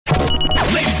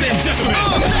Ladies and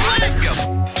gentlemen, let's go.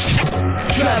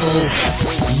 Travel,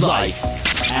 life,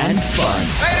 and fun.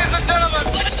 Ladies and gentlemen,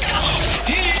 let's go.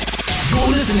 You're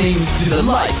listening to the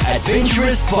Life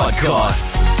Adventurous Podcast,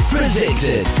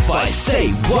 presented by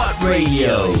SayWHA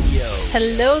Radio.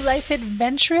 Hello, Life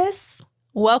Adventurous.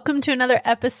 Welcome to another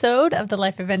episode of the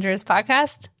Life Adventurous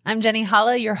Podcast. I'm Jenny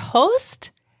Holla, your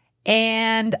host,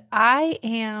 and I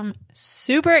am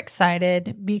super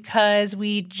excited because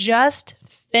we just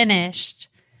finished.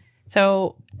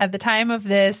 So at the time of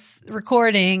this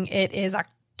recording, it is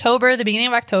October, the beginning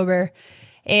of October,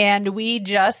 and we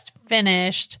just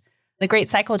finished the Great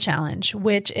Cycle Challenge,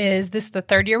 which is the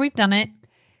third year we've done it,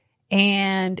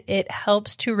 and it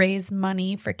helps to raise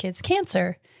money for kids'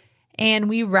 cancer. And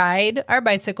we ride our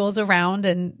bicycles around,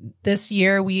 and this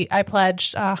year I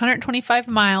pledged 125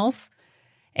 miles,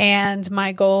 and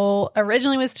my goal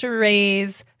originally was to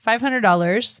raise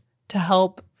 $500 to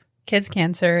help kids'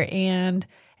 cancer, and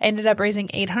ended up raising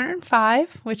 $805,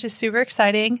 which is super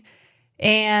exciting.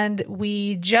 And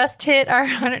we just hit our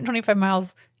 125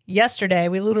 miles yesterday.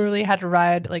 We literally had to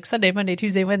ride like Sunday, Monday,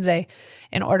 Tuesday, Wednesday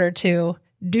in order to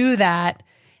do that.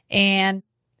 And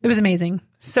it was amazing.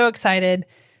 So excited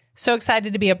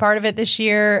to be a part of it this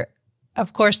year.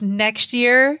 Of course, next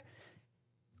year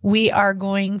we are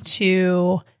going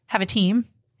to have a team.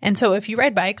 And so if you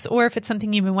ride bikes or if it's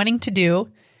something you've been wanting to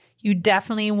do, you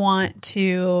definitely want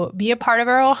to be a part of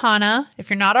our Ohana.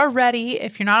 If you're not already,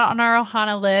 if you're not on our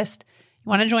Ohana list, you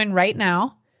want to join right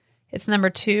now. It's number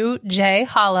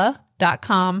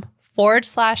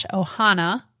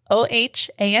 2jholla.com/Ohana,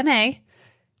 OHANA.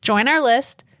 Join our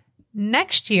list.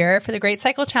 Next year for the Great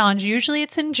Cycle Challenge, usually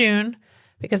it's in June.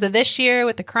 Because of this year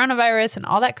with the coronavirus and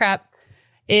all that crap,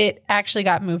 it actually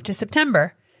got moved to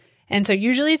September. And so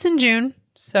usually it's in June.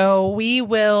 So we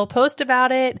will post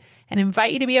about it and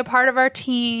invite you to be a part of our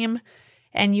team.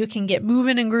 And you can get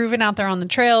moving and grooving out there on the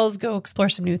trails, go explore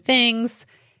some new things.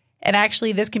 And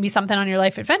actually, this can be something on your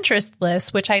Life Adventurous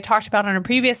list, which I talked about on a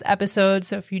previous episode.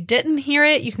 So if you didn't hear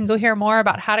it, you can go hear more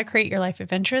about how to create your Life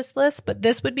Adventurous list. But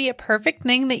this would be a perfect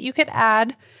thing that you could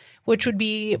add, which would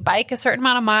be bike a certain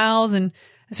amount of miles and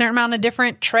a certain amount of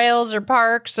different trails or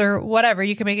parks or whatever.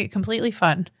 You can make it completely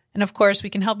fun. And of course, we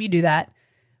can help you do that.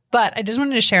 But I just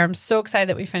wanted to share, I'm so excited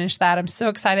that we finished that. I'm so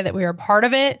excited that we were a part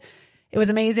of it. It was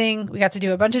amazing. We got to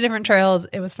do a bunch of different trails.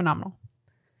 It was phenomenal.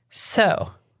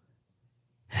 So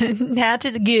now to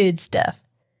the good stuff.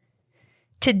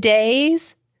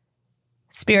 Today's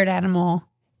spirit animal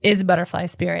is butterfly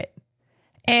spirit.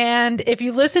 And if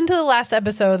you listen to the last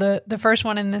episode, the first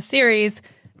one in this series,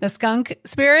 the skunk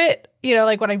spirit,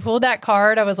 like when I pulled that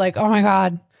card, I was like, oh my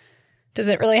God, does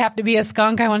it really have to be a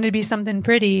skunk? I wanted to be something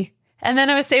pretty. And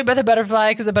then I was saved by the butterfly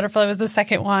because the butterfly was the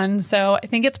second one. So I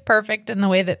think it's perfect in the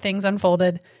way that things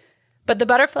unfolded. But the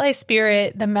butterfly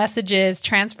spirit, the message is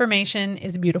transformation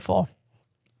is beautiful.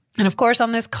 And of course,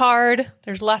 on this card,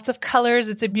 there's lots of colors.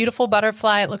 It's a beautiful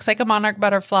butterfly. It looks like a monarch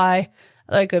butterfly.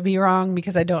 I could be wrong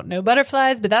because I don't know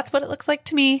butterflies, but that's what it looks like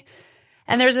to me.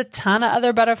 And there's a ton of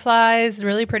other butterflies,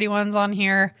 really pretty ones on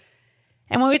here.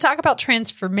 And when we talk about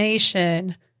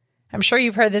transformation, I'm sure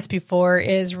you've heard this before,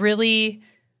 is really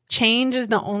change is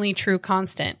the only true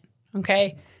constant.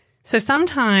 Okay. So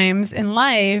sometimes in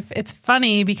life, it's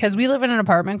funny because we live in an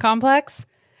apartment complex.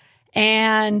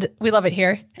 And we love it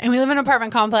here. And we live in an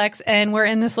apartment complex and we're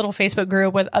in this little Facebook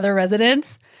group with other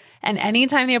residents. And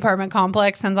anytime the apartment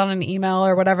complex sends out an email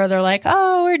or whatever, they're like,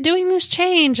 oh, we're doing this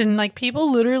change. And like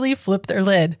people literally flip their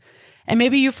lid. And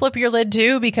maybe you flip your lid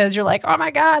too because you're like, oh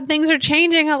my God, things are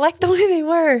changing. I like the way they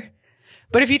were.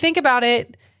 But if you think about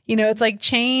it, it's like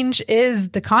change is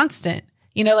the constant.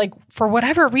 Like for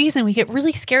whatever reason, we get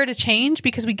really scared of change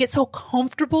because we get so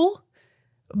comfortable.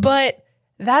 But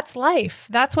that's life.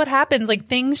 That's what happens. Like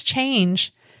things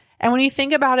change. And when you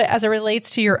think about it as it relates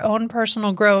to your own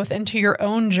personal growth and to your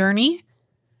own journey,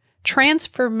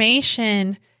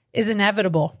 transformation is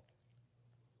inevitable.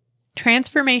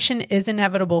 Transformation is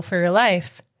inevitable for your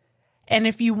life. And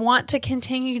if you want to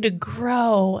continue to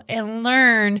grow and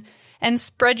learn and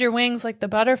spread your wings like the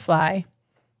butterfly,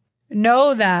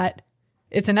 know that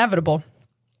it's inevitable.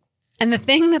 And the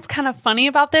thing that's kind of funny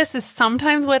about this is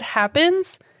sometimes what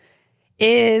happens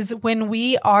is when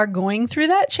we are going through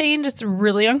that change, it's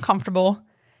really uncomfortable.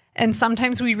 And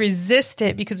sometimes we resist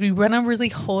it because we want to really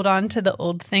hold on to the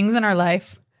old things in our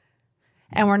life.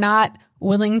 And we're not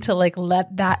willing to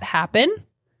let that happen.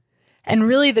 And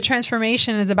really the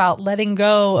transformation is about letting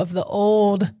go of the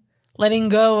old, letting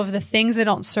go of the things that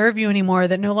don't serve you anymore,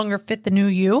 that no longer fit the new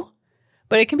you.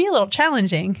 But it can be a little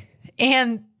challenging.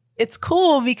 And it's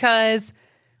cool because,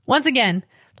 once again,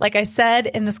 like I said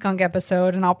in the skunk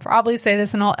episode, and I'll probably say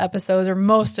this in all episodes or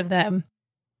most of them,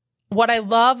 what I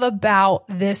love about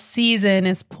this season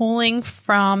is pulling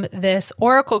from this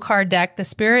oracle card deck, the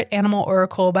Spirit Animal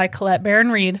Oracle by Colette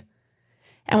Baron-Reid.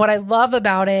 And what I love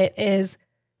about it is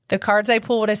the cards I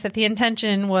pulled, what I set the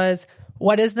intention was,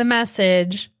 what is the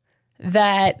message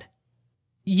that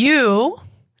you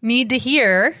need to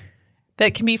hear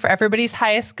that can be for everybody's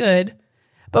highest good?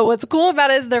 But what's cool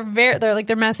about it is they're like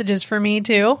their messages for me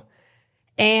too.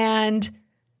 And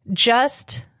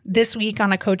just this week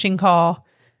on a coaching call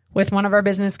with one of our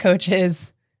business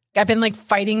coaches, I've been like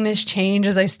fighting this change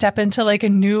as I step into like a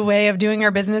new way of doing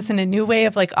our business and a new way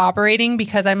of like operating,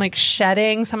 because I'm like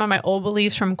shedding some of my old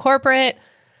beliefs from corporate.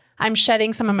 I'm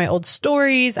shedding some of my old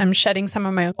stories. I'm shedding some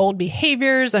of my old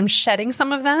behaviors. I'm shedding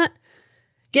some of that.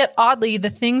 Yet oddly, the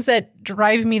things that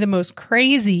drive me the most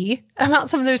crazy about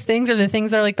some of those things are the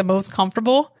things that are like the most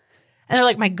comfortable. And they're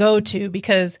like my go-to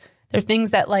because they're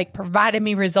things that like provided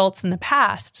me results in the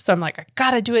past. So I'm like, I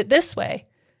gotta do it this way.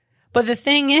 But the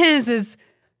thing is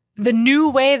the new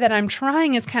way that I'm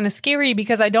trying is kind of scary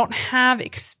because I don't have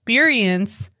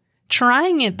experience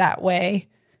trying it that way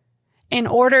in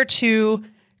order to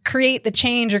create the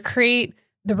change or create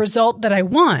the result that I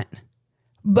want.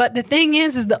 But the thing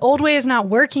is the old way is not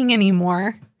working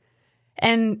anymore,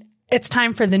 and it's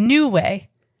time for the new way.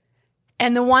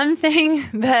 And the one thing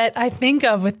that I think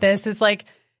of with this is like,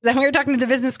 then we were talking to the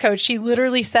business coach, she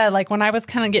literally said, like, when I was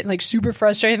kind of getting like super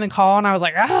frustrated in the call and I was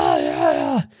like,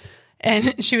 yeah.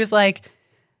 And she was like,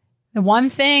 the one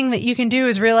thing that you can do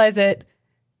is realize that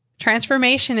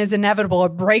transformation is inevitable. A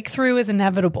breakthrough is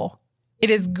inevitable. It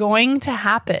is going to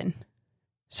happen.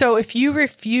 So if you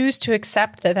refuse to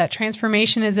accept that that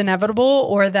transformation is inevitable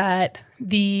or that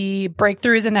the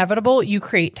breakthrough is inevitable, you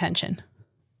create tension.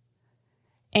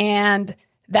 And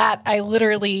that I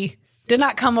literally did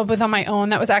not come up with on my own.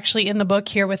 That was actually in the book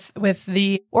here with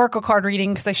the Oracle card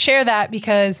reading, because I share that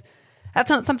because that's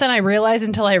not something I realized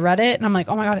until I read it. And I'm like,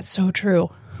 oh my God, it's so true.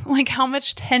 Like, how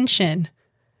much tension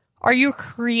are you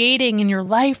creating in your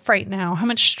life right now? How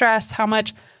much stress, how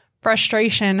much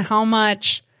frustration, how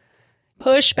much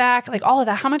pushback, like all of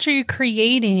that. How much are you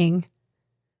creating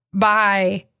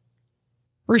by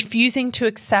refusing to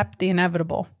accept the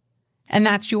inevitable? And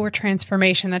that's your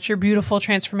transformation. That's your beautiful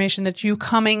transformation. That's you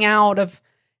coming out of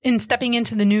and stepping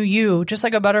into the new you, just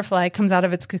like a butterfly comes out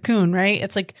of its cocoon, right?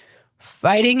 It's like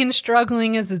fighting and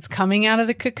struggling as it's coming out of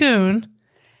the cocoon.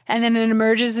 And then it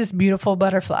emerges this beautiful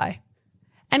butterfly.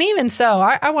 And even so,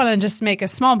 I want to just make a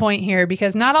small point here,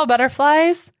 because not all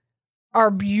butterflies are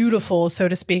beautiful, so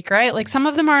to speak, right? Like some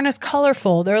of them aren't as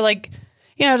colorful. They're like,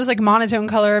 you know, just like monotone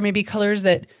color, maybe colors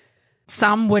that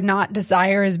some would not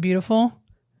desire as beautiful.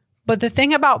 But the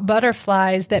thing about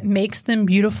butterflies that makes them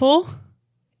beautiful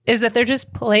is that they're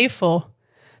just playful.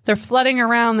 They're flooding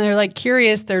around. They're like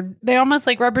curious. They almost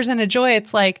like represent a joy.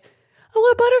 It's like,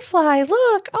 oh, a butterfly.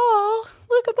 Look. Oh,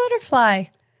 look, a butterfly.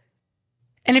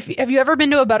 And have you ever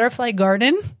been to a butterfly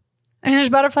garden? I mean, there's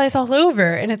butterflies all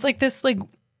over. And it's like this like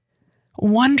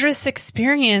wondrous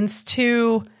experience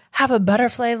to have a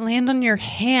butterfly land on your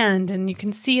hand, and you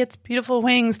can see its beautiful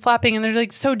wings flapping, and they're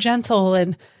like so gentle,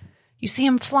 and you see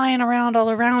them flying around all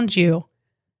around you.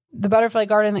 The butterfly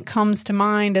garden that comes to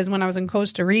mind is when I was in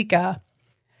Costa Rica,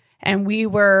 and we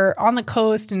were on the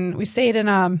coast, and we stayed in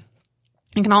an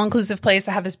all-inclusive place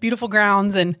that had this beautiful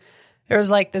grounds, and there was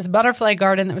like this butterfly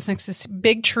garden that was next to this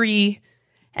big tree.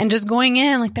 And just going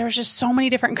in, like there was just so many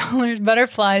different colored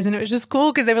butterflies, and it was just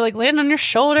cool because they were like land on your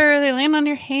shoulder, they land on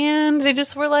your hand. They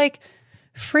just were like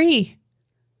free,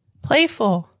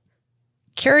 playful,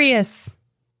 curious,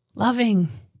 loving,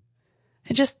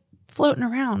 and just floating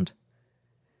around.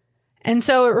 And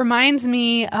so it reminds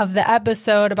me of the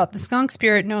episode about the skunk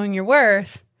spirit knowing your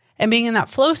worth and being in that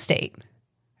flow state,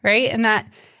 right? And that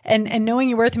and knowing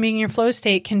your worth and being in your flow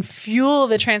state can fuel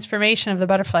the transformation of the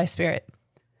butterfly spirit.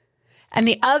 And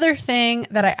the other thing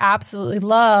that I absolutely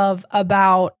love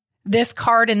about this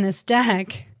card in this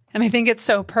deck, and I think it's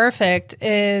so perfect,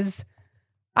 is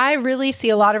I really see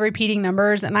a lot of repeating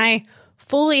numbers, and I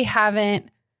fully haven't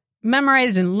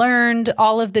memorized and learned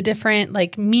all of the different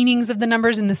like meanings of the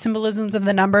numbers and the symbolisms of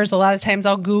the numbers. A lot of times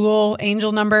I'll Google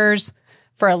angel numbers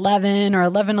for 11 or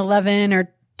 1111 or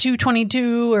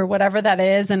 222 or whatever that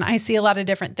is, and I see a lot of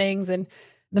different things. And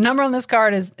the number on this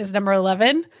card is number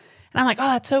 11. And I'm like,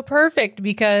 oh, that's so perfect,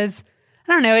 because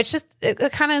I don't know. It's just, it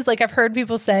kind of is like I've heard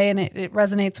people say, and it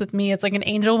resonates with me. It's like an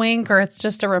angel wink, or it's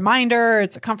just a reminder, or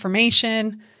it's a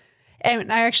confirmation.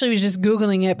 And I actually was just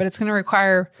Googling it, but it's going to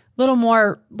require a little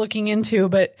more looking into.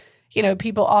 But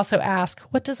people also ask,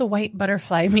 what does a white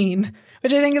butterfly mean?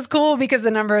 Which I think is cool because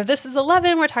the number of this is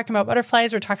 11. We're talking about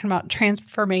butterflies. We're talking about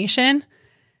transformation.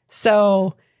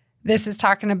 So this is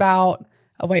talking about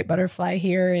a white butterfly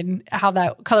here and how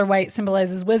that color white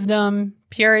symbolizes wisdom,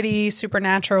 purity,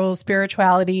 supernatural,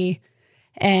 spirituality.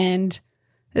 And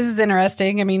this is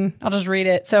interesting. I mean, I'll just read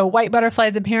it. So white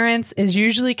butterfly's appearance is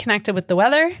usually connected with the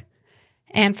weather.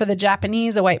 And for the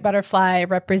Japanese, a white butterfly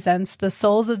represents the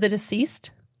souls of the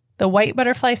deceased. The white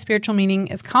butterfly spiritual meaning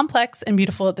is complex and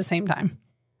beautiful at the same time.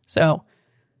 So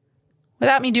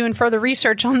without me doing further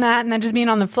research on that and then just being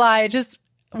on the fly,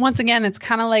 once again, it's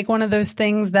kind of like one of those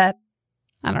things that,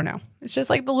 I don't know. It's just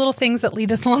like the little things that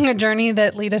lead us along a journey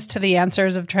that lead us to the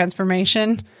answers of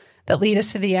transformation, that lead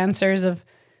us to the answers of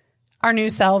our new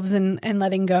selves and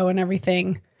letting go and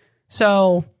everything.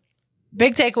 So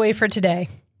big takeaway for today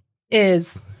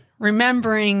is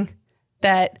remembering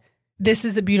that this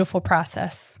is a beautiful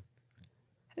process,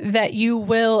 that you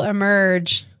will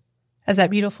emerge as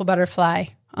that beautiful butterfly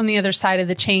on the other side of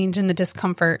the change and the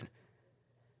discomfort,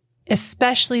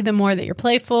 especially the more that you're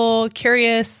playful,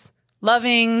 curious,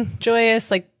 loving, joyous.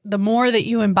 Like the more that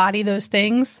you embody those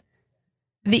things,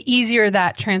 the easier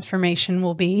that transformation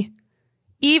will be,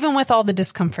 even with all the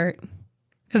discomfort,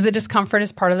 because the discomfort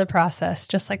is part of the process,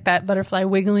 just like that butterfly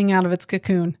wiggling out of its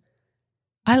cocoon.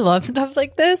 I love stuff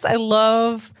like this. I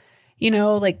love,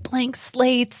 like blank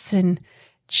slates and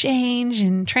change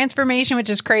and transformation, which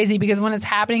is crazy because when it's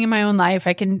happening in my own life,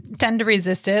 I can tend to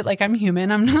resist it. Like I'm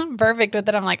human. I'm not perfect with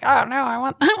it. I'm like, oh no, I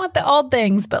want the old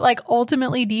things. But like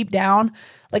ultimately deep down,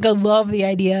 like I love the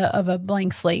idea of a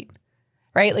blank slate,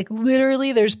 right? Like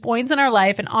literally there's points in our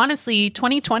life. And honestly,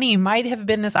 2020 might have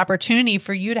been this opportunity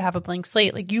for you to have a blank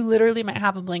slate. Like you literally might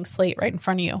have a blank slate right in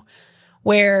front of you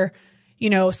where,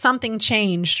 something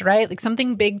changed, right? Like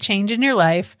something big changed in your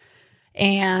life.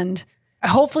 And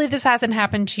hopefully this hasn't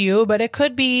happened to you, but it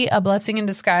could be a blessing in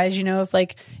disguise, if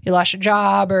like you lost your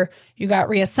job or you got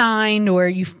reassigned or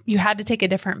you had to take a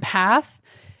different path.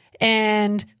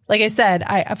 And like I said,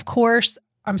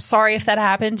 I'm sorry if that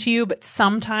happened to you, but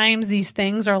sometimes these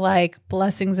things are like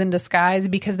blessings in disguise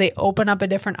because they open up a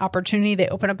different opportunity. They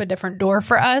open up a different door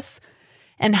for us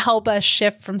and help us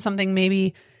shift from something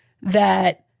maybe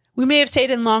that we may have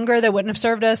stayed in longer that wouldn't have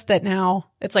served us, that now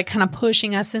it's like kind of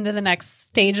pushing us into the next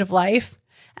stage of life.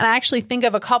 And I actually think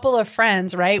of a couple of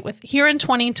friends, right, with here in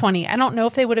 2020. I don't know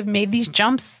if they would have made these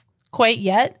jumps quite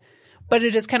yet, but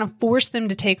it has kind of forced them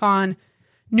to take on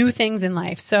new things in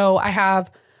life. So I have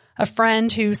a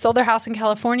friend who sold their house in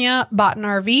California, bought an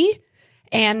RV,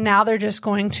 and now they're just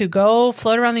going to go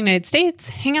float around the United States,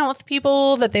 hang out with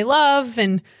people that they love,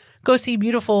 and go see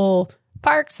beautiful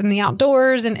parks and the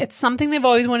outdoors. And it's something they've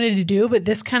always wanted to do, but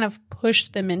this kind of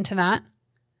pushed them into that.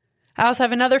 I also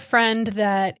have another friend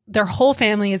that their whole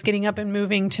family is getting up and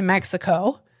moving to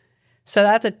Mexico. So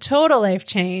that's a total life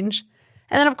change.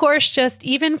 And then of course, just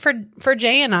even for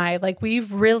Jay and I, like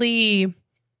we've really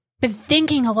been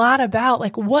thinking a lot about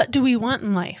like, what do we want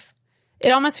in life?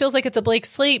 It almost feels like it's a blank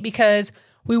slate because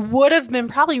we would have been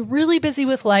probably really busy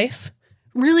with life,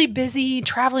 really busy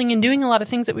traveling and doing a lot of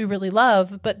things that we really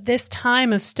love. But this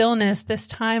time of stillness, this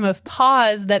time of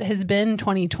pause that has been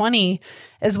 2020,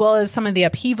 as well as some of the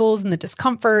upheavals and the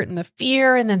discomfort and the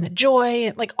fear and then the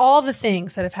joy, like all the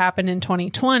things that have happened in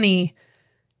 2020,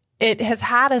 it has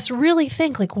had us really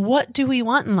think like, what do we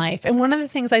want in life? And one of the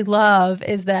things I love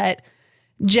is that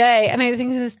Jay, and I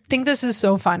think this is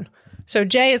so fun. So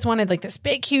Jay has wanted like this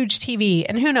big, huge TV,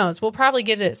 and who knows, we'll probably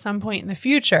get it at some point in the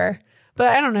future. But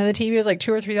I don't know, the TV was like $2,000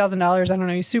 or $3,000. I don't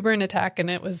know. He's super into tech, and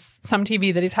it was some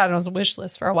TV that he's had on his wish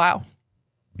list for a while.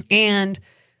 And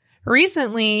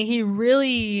recently, he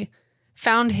really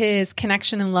found his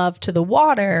connection and love to the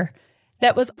water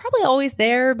that was probably always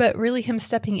there, but really him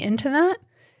stepping into that.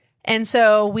 And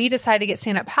so we decided to get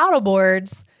stand-up paddle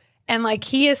boards. And like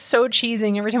he is so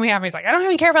cheesing every time we have him. He's like, I don't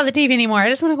even care about the TV anymore. I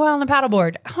just want to go out on the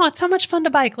paddleboard. Oh, it's so much fun to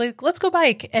bike. Like, let's go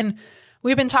bike. And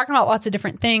we've been talking about lots of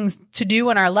different things to do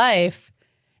in our life.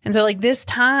 And so like this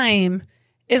time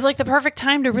is like the perfect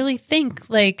time to really think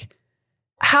like,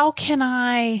 how can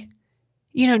I,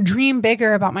 dream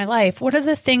bigger about my life? What are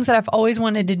the things that I've always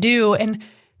wanted to do? And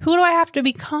who do I have to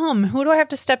become? Who do I have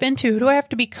to step into? Who do I have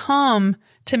to become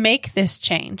to make this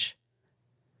change?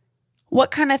 What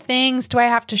kind of things do I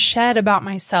have to shed about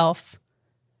myself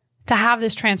to have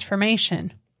this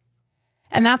transformation?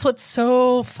 And that's what's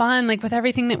so fun, like with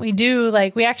everything that we do.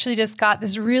 Like we actually just got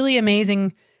this really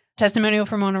amazing testimonial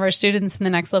from one of our students in the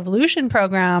Next Levolution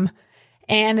program.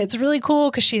 And it's really cool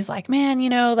because she's like, man,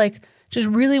 just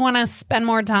really want to spend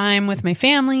more time with my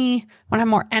family, want to have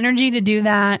more energy to do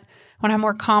that, want to have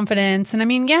more confidence. And I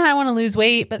mean, yeah, I want to lose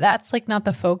weight, but that's like not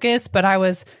the focus. But I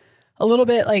was a little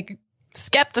bit like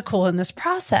skeptical in this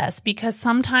process because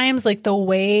sometimes like the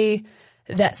way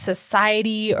that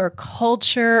society or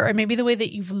culture or maybe the way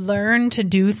that you've learned to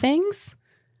do things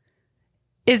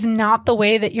is not the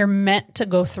way that you're meant to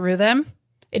go through them.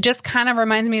 It just kind of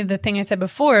reminds me of the thing I said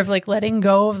before of like letting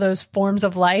go of those forms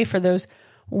of life or those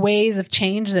ways of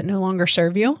change that no longer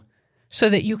serve you so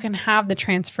that you can have the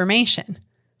transformation.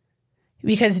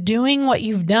 Because doing what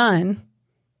you've done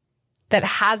that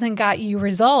hasn't got you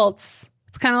results,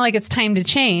 it's kind of like it's time to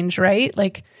change, right?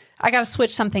 Like I got to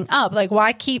switch something up. Like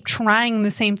why keep trying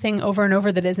the same thing over and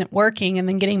over that isn't working and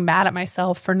then getting mad at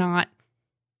myself for not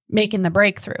making the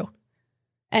breakthrough?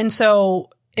 And so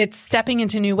it's stepping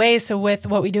into new ways. So with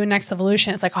what we do in Next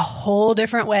Evolution, it's like a whole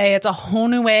different way. It's a whole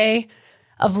new way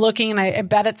of looking. And I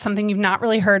bet it's something you've not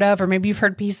really heard of, or maybe you've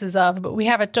heard pieces of, but we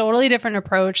have a totally different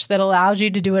approach that allows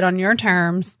you to do it on your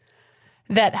terms,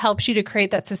 that helps you to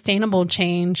create that sustainable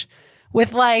change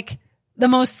with like the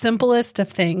most simplest of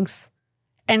things.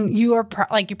 And you are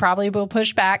you probably will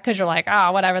push back because you're like,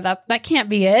 oh, whatever, that can't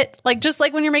be it. Like, just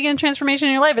like when you're making a transformation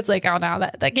in your life, it's like, oh, no,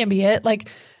 that can't be it. Like,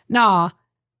 nah,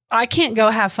 I can't go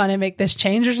have fun and make this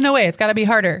change. There's no way. It's got to be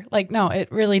harder. Like, no,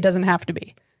 it really doesn't have to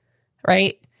be.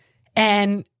 Right.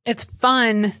 And it's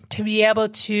fun to be able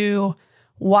to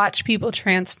watch people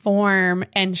transform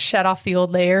and shut off the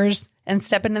old layers and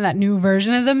step into that new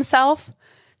version of themselves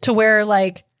to where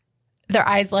like their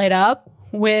eyes light up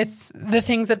with the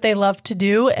things that they love to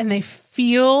do and they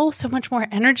feel so much more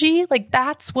energy. Like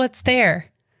that's what's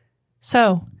there.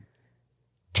 So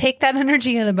take that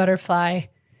energy of the butterfly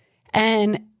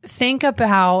and think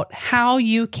about how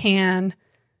you can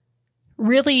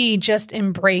really just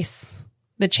embrace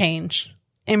the change,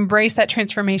 embrace that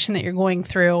transformation that you're going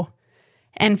through,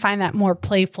 and find that more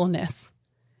playfulness.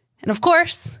 And of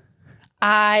course,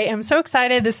 I am so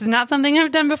excited. This is not something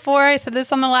I've done before. I said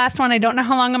this on the last one. I don't know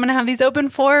how long I'm going to have these open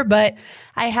for, but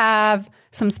I have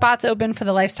some spots open for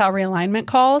the lifestyle realignment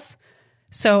calls.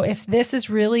 So if this is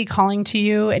really calling to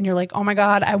you and you're like, oh my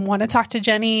God, I want to talk to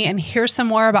Jenny and hear some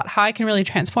more about how I can really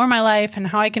transform my life and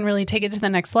how I can really take it to the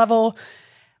next level,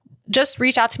 just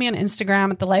reach out to me on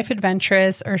Instagram at The Life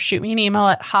Adventurous or shoot me an email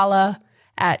at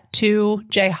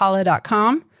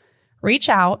holla@2jholla.com. Reach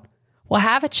out. We'll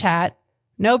have a chat.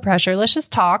 No pressure. Let's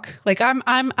just talk. Like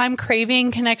I'm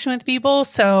craving connection with people.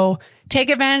 So take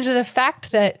advantage of the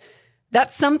fact that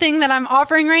that's something that I'm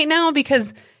offering right now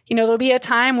because there'll be a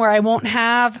time where I won't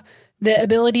have the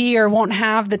ability or won't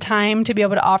have the time to be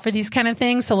able to offer these kind of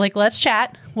things. So like, let's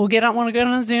chat. Want to get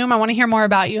on a Zoom. I want to hear more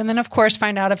about you. And then of course,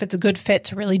 find out if it's a good fit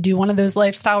to really do one of those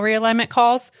lifestyle realignment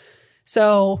calls.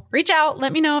 So reach out.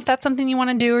 Let me know if that's something you want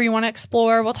to do or you want to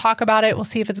explore. We'll talk about it. We'll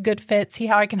see if it's a good fit, see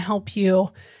how I can help you.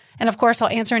 And of course, I'll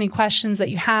answer any questions that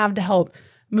you have to help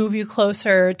move you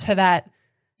closer to that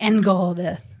end goal,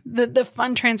 the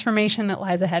fun transformation that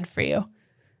lies ahead for you.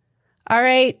 All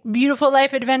right, beautiful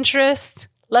life adventurist.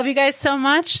 Love you guys so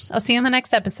much. I'll see you in the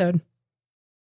next episode.